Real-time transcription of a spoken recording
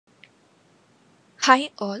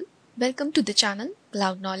Hi all, welcome to the channel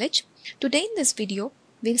Cloud Knowledge. Today in this video,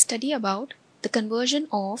 we'll study about the conversion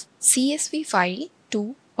of CSV file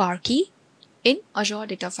to Parquet in Azure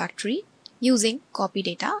Data Factory using copy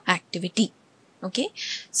data activity. Okay,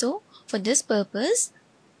 so for this purpose,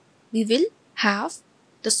 we will have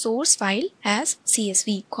the source file as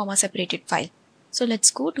CSV, separated file. So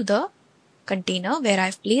let's go to the container where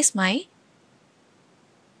I've placed my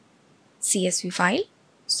CSV file.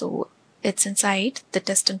 So it's inside the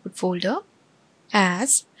test input folder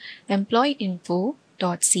as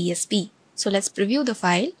employee-info.csv. So let's preview the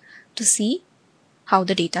file to see how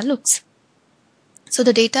the data looks. So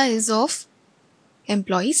the data is of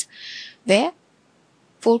employees where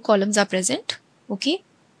 4 columns are present. Okay.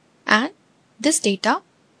 And this data,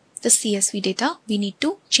 the CSV data, we need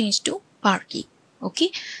to change to Parquet.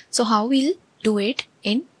 Okay. So how we'll do it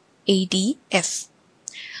in ADF.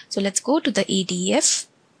 So let's go to the ADF.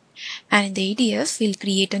 And in the ADF, we'll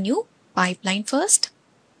create a new pipeline first.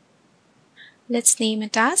 Let's name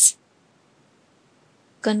it as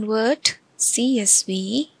convert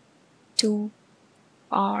CSV to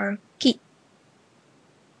Parquet.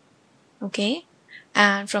 Okay.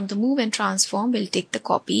 And from the move and transform, we'll take the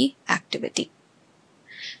copy activity.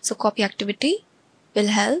 So copy activity will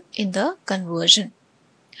help in the conversion.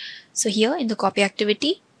 So here in the copy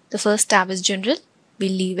activity, the first tab is general.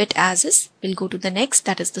 We'll leave it as is. We'll go to the next,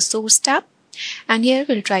 that is the source tab. And here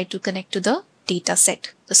we'll try to connect to the data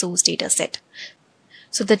set, the source data set.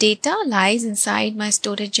 So the data lies inside my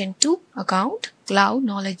storage Gen2 account, Cloud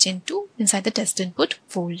Knowledge Gen2 inside the test input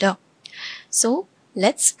folder. So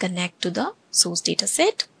let's connect to the source data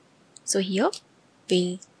set. So here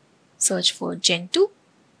we'll search for Gen2,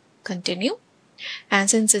 continue. And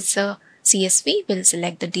since it's a CSV, we'll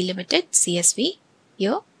select the delimited CSV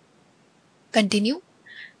here, continue.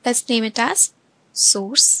 Let's name it as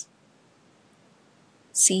source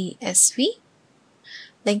CSV.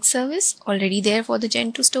 Link service already there for the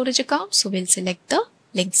Gen2 storage account. So we'll select the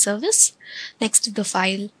link service. Next is the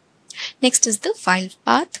file. Next is the file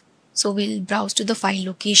path. So we'll browse to the file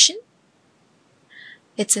location.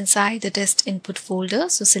 It's inside the test input folder.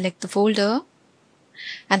 So select the folder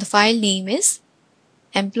and the file name is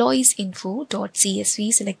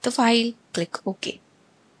employees-info.csv. Select the file, click OK.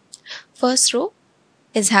 First row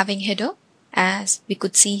is having header as we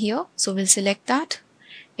could see here. So we'll select that,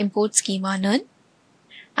 import schema none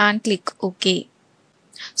and click OK.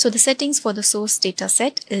 So the settings for the source data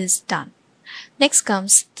set is done. Next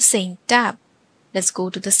comes the sync tab. Let's go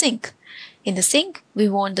to the sync. In the sync, we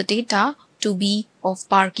want the data to be of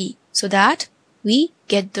Parquet so that we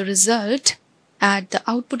get the result at the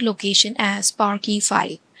output location as Parquet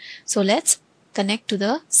file. So let's connect to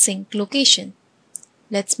the sync location.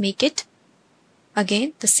 Let's make it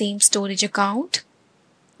again the same storage account,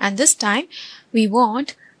 and this time we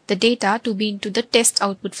want the data to be into the test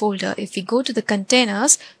output folder. If we go to the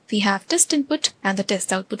containers, we have test input and the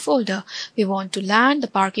test output folder. We want to land the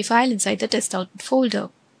Parquet file inside the test output folder.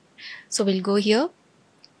 So we'll go here,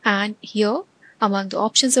 and here among the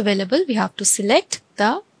options available, we have to select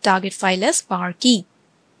the target file as Parquet.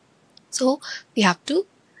 So we have to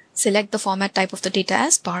select the format type of the data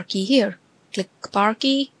as Parquet here. Click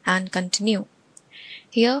Parquet and continue.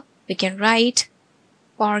 Here we can write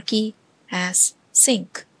Parquet as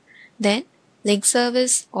sync. Then link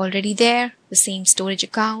service already there, the same storage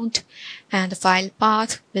account, and the file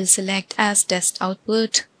path will select as test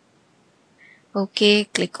output. OK,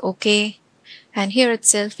 click OK. And here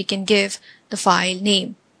itself we can give the file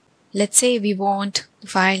name. Let's say we want the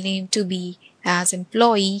file name to be as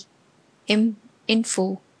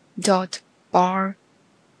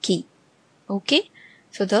employee-info.parquet. OK,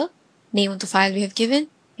 so the name of the file we have given,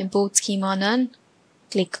 import schema none,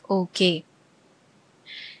 click OK.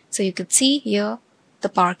 So you could see here the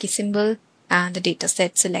Parquet symbol and the data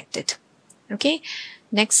set selected. Okay,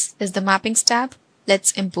 next is the mappings tab.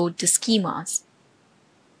 Let's import the schemas.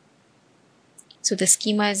 So the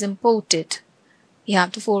schema is imported. We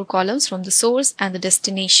have the 4 columns from the source and the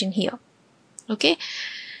destination here. Okay,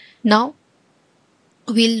 now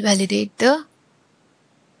we'll validate the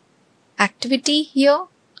activity here.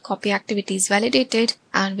 Copy activity is validated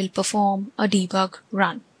and will perform a debug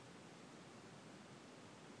run.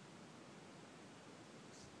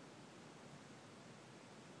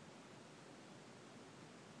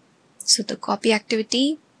 So the copy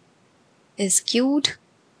activity is queued.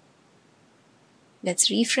 Let's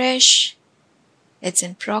refresh. It's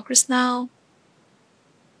in progress now.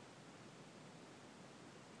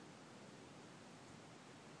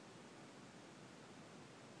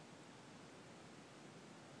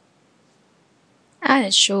 And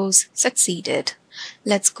it shows succeeded.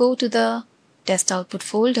 Let's go to the test output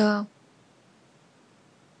folder.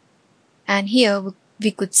 And here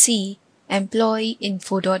we could see employee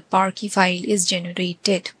info.parquet file is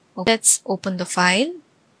generated. Okay, let's open the file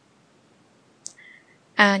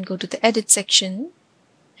and go to the edit section.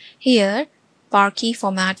 Here, Parquet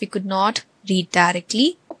format we could not read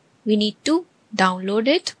directly. We need to download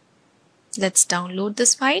it. Let's download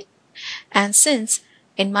this file. And since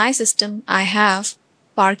in my system I have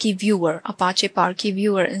Parquet Viewer, Apache Parquet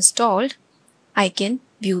Viewer installed, I can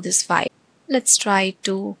view this file. Let's try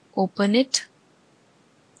to open it.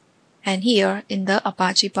 And here in the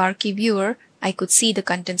Apache Parquet Viewer, I could see the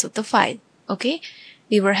contents of the file. Okay,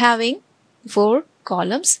 we were having 4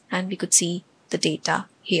 columns and we could see the data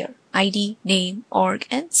here: ID, name, org,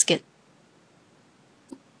 and skill.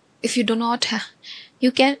 If you do not have,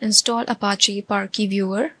 you can install Apache Parquet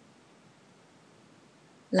Viewer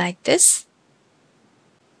like this.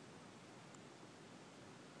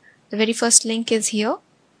 The very first link is here.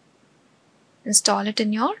 Install it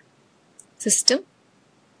in your system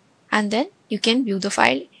and then you can view the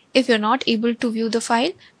file. If you're not able to view the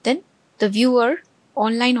file, then the viewer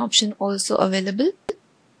online option also available.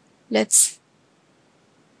 Let's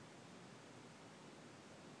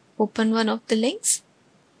open one of the links.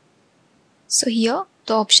 So here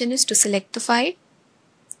the option is to select the file.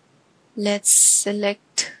 Let's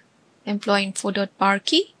select employee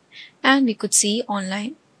info.parquet and we could see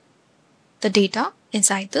online the data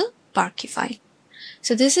inside the Parquet file.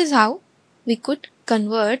 So this is how we could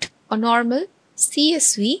convert a normal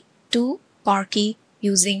CSV to Parquet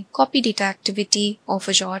using copy data activity of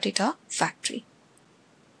Azure Data Factory.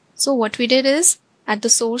 So what we did is, at the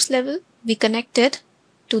source level, we connected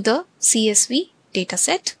to the CSV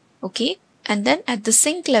dataset, okay, and then at the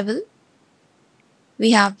sink level,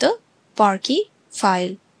 we have the Parquet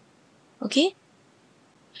file, okay,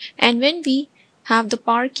 and when we have the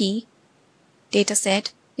Parquet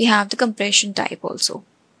dataset, we have the compression type also.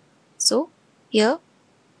 So here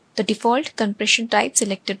the default compression type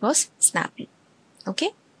selected was Snappy.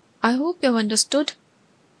 Okay, I hope you have understood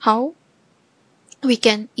how we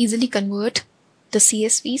can easily convert the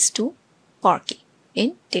CSVs to Parquet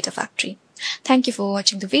in Data Factory. Thank you for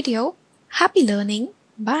watching the video. Happy learning.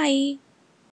 Bye.